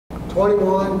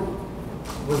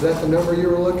21, was that the number you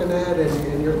were looking at,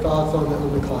 and your thoughts on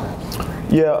the class?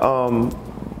 Yeah,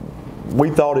 we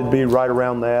thought it'd be right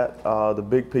around that. The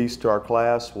big piece to our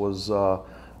class was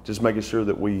just making sure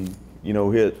that we,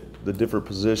 hit the different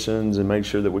positions and make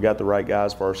sure that we got the right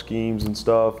guys for our schemes and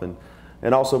stuff, and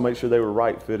also make sure they were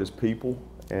right fit as people.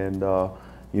 And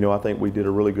I think we did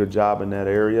a really good job in that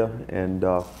area. And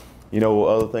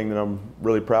other thing that I'm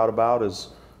really proud about is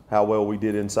how well we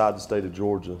did inside the state of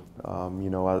Georgia.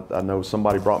 I know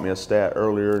somebody brought me a stat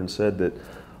earlier and said that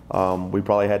we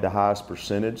probably had the highest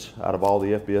percentage out of all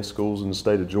the FBS schools in the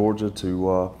state of Georgia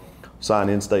to sign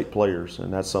in-state players,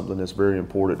 and that's something that's very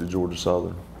important to Georgia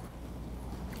Southern.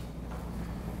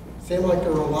 Seemed like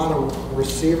there were a lot of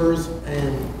receivers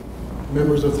and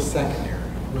members of the secondary.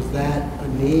 Was that a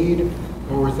need,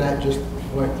 or was that just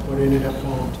what ended up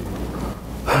falling to?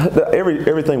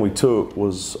 Everything we took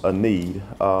was a need.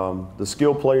 The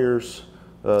skill players,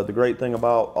 the great thing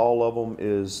about all of them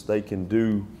is they can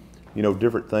do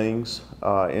different things.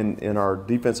 In our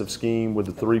defensive scheme with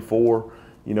the 3-4,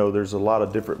 there's a lot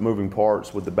of different moving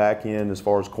parts with the back end as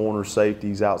far as corners,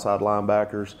 safeties, outside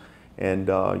linebackers, and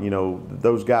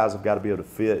those guys have got to be able to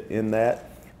fit in that.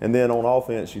 And then on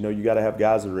offense, you got to have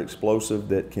guys that are explosive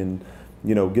that can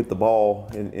get the ball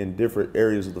in different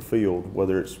areas of the field,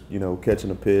 whether it's catching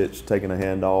a pitch, taking a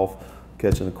handoff,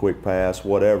 catching a quick pass,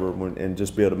 whatever, and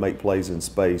just be able to make plays in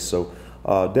space. So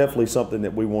definitely something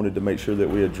that we wanted to make sure that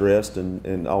we addressed,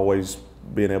 and always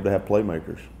being able to have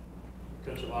playmakers.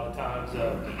 Coach, a lot of times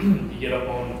you get up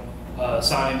on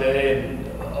signing day and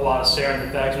a lot of staring at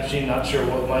the fax machine, not sure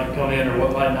what might come in or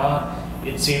what might not.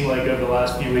 It seemed like over the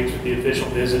last few weeks with the official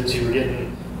visits, you were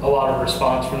getting a lot of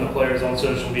response from the players on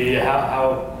social media.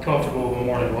 How comfortable of a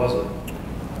morning was it?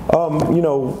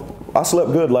 I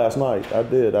slept good last night. I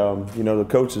did. The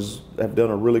coaches have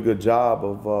done a really good job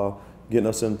of getting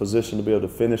us in position to be able to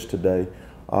finish today.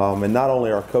 And not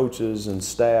only our coaches and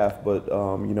staff, but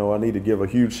I need to give a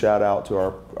huge shout out to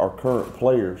our current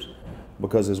players,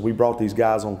 because as we brought these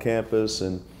guys on campus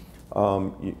and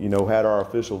had our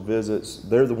official visits,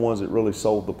 they're the ones that really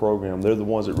sold the program. They're the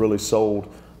ones that really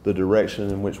sold the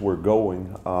direction in which we're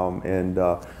going.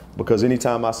 Because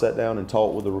anytime I sat down and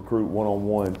talked with a recruit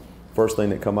one-on-one, first thing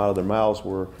that come out of their mouths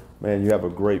were, man, you have a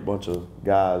great bunch of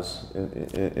guys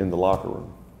in the locker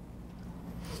room.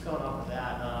 Just going off of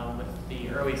that, with the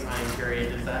early signing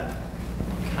period, does that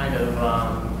kind of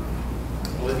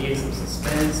alleviate some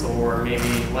suspense, or maybe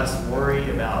less worry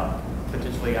about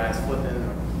potentially guys flipping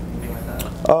or anything like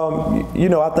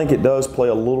that? I think it does play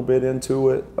a little bit into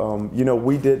it.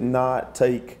 We did not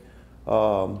take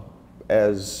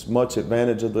as much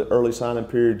advantage of the early signing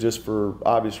period just for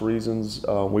obvious reasons.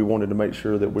 We wanted to make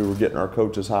sure that we were getting our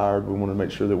coaches hired. We wanted to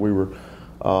make sure that we were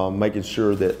making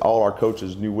sure that all our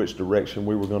coaches knew which direction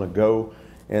we were going to go.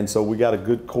 And so we got a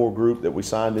good core group that we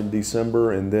signed in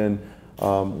December, and then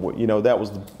that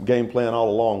was the game plan all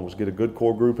along, was get a good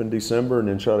core group in December and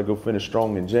then try to go finish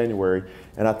strong in January.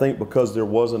 And I think because there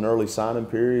was an early signing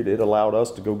period, it allowed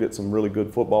us to go get some really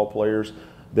good football players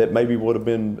that maybe would have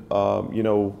been,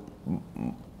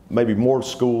 maybe more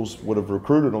schools would have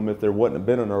recruited them if there wouldn't have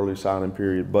been an early signing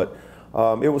period. But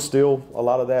it was still a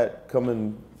lot of that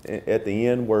coming at the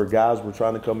end, where guys were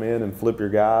trying to come in and flip your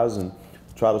guys and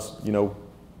try to,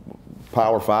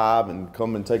 Power 5 and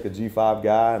come and take a G5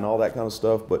 guy and all that kind of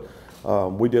stuff. But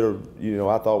we did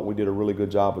I thought we did a really good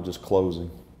job of just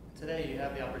closing. Today you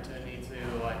have the opportunity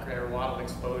to create a lot of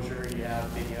exposure. You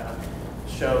have the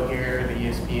show here, the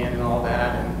ESPN and all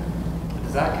that. And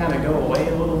does that kind of go away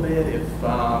a little bit if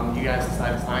you guys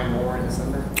decide to sign more in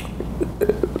December?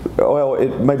 Well,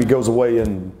 it maybe goes away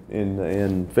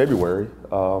in February.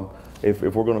 If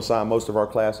we're going to sign most of our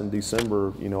class in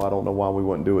December, I don't know why we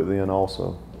wouldn't do it then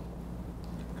also.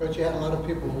 Coach, you had a lot of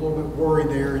people a little bit worried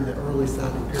there in the early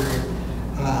signing period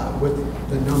with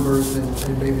the numbers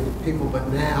and maybe the people, but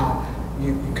now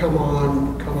you come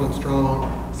on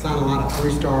strong, sign a lot of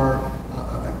three-star,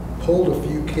 pulled a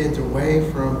few kids away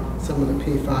from some of the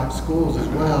P5 schools as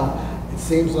well. It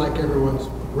seems like everyone's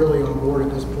really on board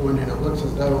at this point, and it looks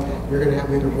as though you're going to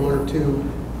have either one or two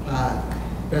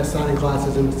best signing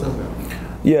classes in the Sun Belt.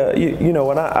 Yeah,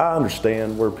 and I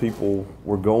understand where people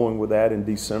were going with that in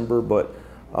December, but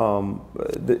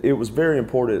it was very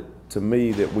important to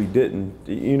me that we didn't,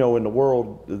 in the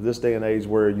world this day and age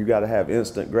where you got to have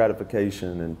instant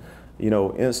gratification and,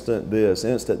 instant this,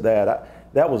 instant that,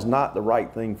 that was not the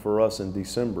right thing for us in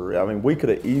December. I mean, we could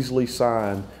have easily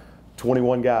signed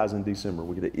 21 guys in December.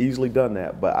 We could have easily done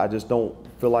that, but I just don't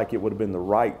feel like it would have been the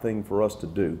right thing for us to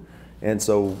do. And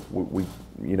so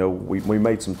we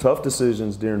made some tough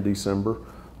decisions during December.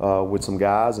 with some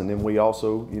guys, and then we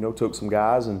also, took some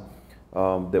guys and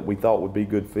that we thought would be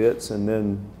good fits, and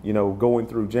then, going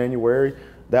through January,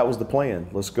 that was the plan.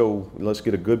 Let's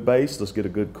get a good base, let's get a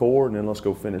good core, and then let's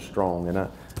go finish strong.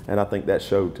 And I think that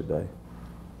showed today.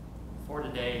 For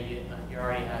today, you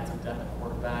already had some depth at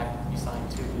quarterback. You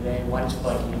signed 2 today. Why did you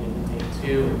feel like you needed to take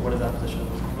 2, and what does that position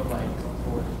look like going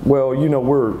forward? Well,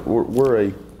 we're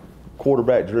a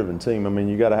quarterback-driven team. I mean,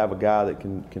 you got to have a guy that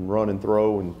can run and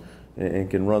throw and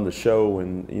can run the show.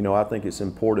 And I think it's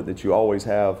important that you always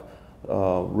have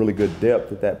really good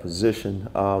depth at that position.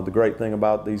 The great thing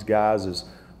about these guys is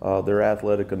they're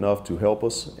athletic enough to help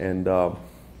us, and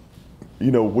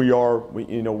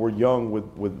we're young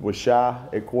with Shy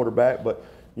at quarterback, but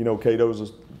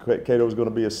Cato's going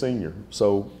to be a senior.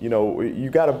 So you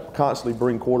got to constantly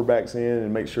bring quarterbacks in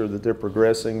and make sure that they're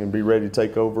progressing and be ready to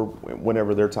take over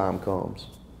whenever their time comes.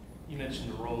 You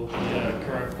mentioned the role that the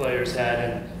current players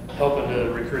had in helping to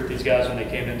recruit these guys when they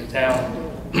came into town.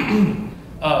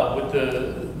 With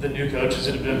the new coaches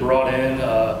that have been brought in,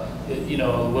 a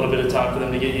little bit of time for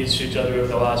them to get used to each other over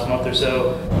the last month or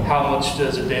so. How much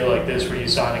does a day like this, where you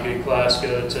sign a good class,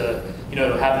 go to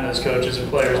having those coaches and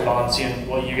players bond, seeing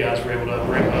what you guys were able to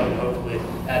bring up and hopefully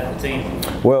add to the team?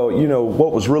 Well,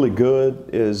 what was really good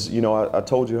is I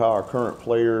told you how our current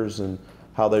players and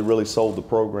how they really sold the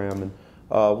program. And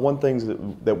one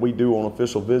thing that we do on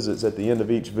official visits, at the end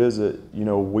of each visit,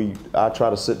 I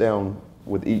try to sit down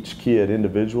with each kid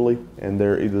individually, and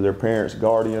either their parents,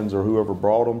 guardians, or whoever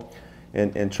brought them,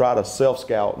 and try to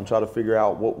self-scout and try to figure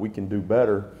out what we can do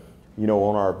better,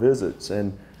 on our visits.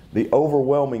 And the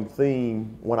overwhelming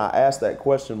theme when I asked that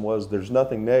question was, there's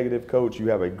nothing negative, Coach. You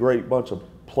have a great bunch of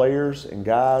players and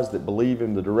guys that believe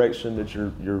in the direction that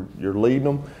you're leading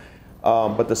them.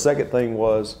 But the second thing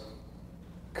was,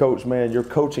 Coach, man, your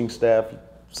coaching staff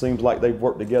seems like they've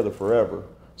worked together forever.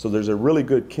 So there's a really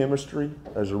good chemistry,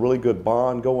 there's a really good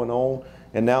bond going on,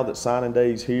 and now that signing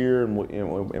day's here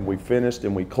and we finished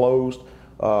and we closed,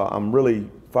 I'm really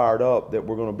fired up that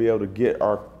we're going to be able to get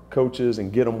our coaches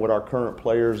and get them with our current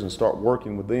players and start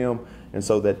working with them, and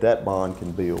so that bond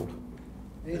can build.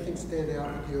 Anything stand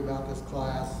out with you about this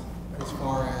class as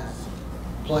far as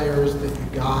players that you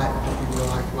got that you were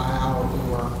like, wow,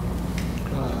 or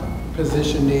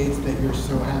position needs that you're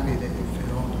so happy that you filled?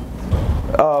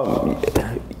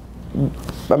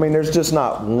 I mean, there's just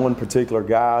not one particular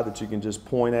guy that you can just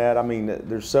point at. I mean,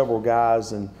 there's several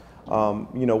guys, and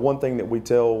one thing that we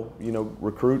tell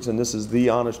recruits, and this is the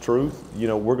honest truth,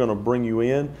 we're going to bring you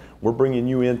in. We're bringing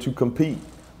you in to compete.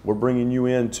 We're bringing you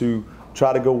in to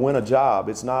try to go win a job.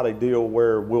 It's not a deal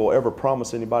where we'll ever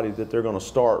promise anybody that they're going to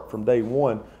start from day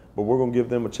one, but we're going to give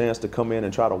them a chance to come in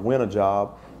and try to win a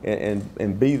job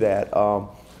and be that.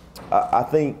 I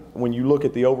think when you look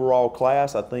at the overall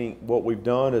class, I think what we've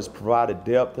done is provided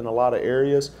depth in a lot of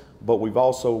areas, but we've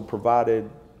also provided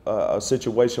a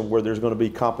situation where there's going to be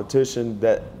competition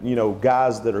that,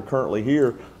 guys that are currently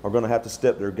here are going to have to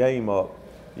step their game up,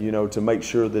 to make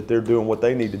sure that they're doing what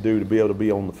they need to do to be able to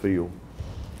be on the field.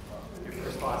 Your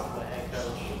first thoughts as the head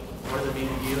coach, what does it mean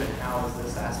to you, and how is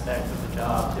this aspect of the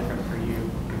job different for you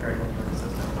compared to when you were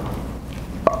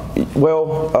assistant?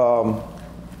 Well,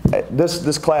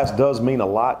 this class does mean a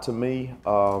lot to me,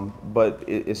 but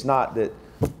it's not that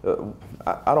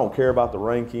I don't care about the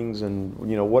rankings and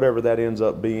whatever that ends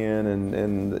up being,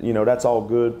 and that's all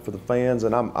good for the fans,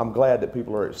 and I'm glad that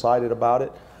people are excited about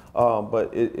it.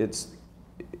 But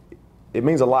it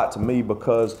means a lot to me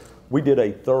because we did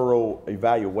a thorough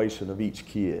evaluation of each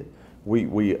kid.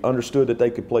 We understood that they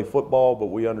could play football, but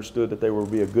we understood that they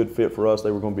would be a good fit for us.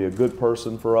 They were going to be a good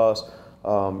person for us.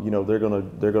 They're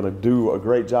gonna do a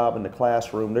great job in the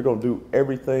classroom. They're gonna do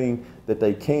everything that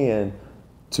they can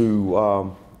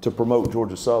to promote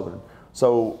Georgia Southern.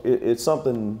 So it's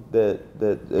something that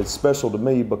is special to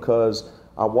me because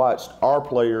I watched our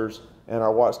players and I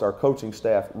watched our coaching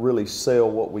staff really sell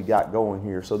what we got going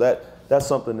here. So that's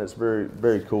something that's very,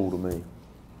 very cool to me.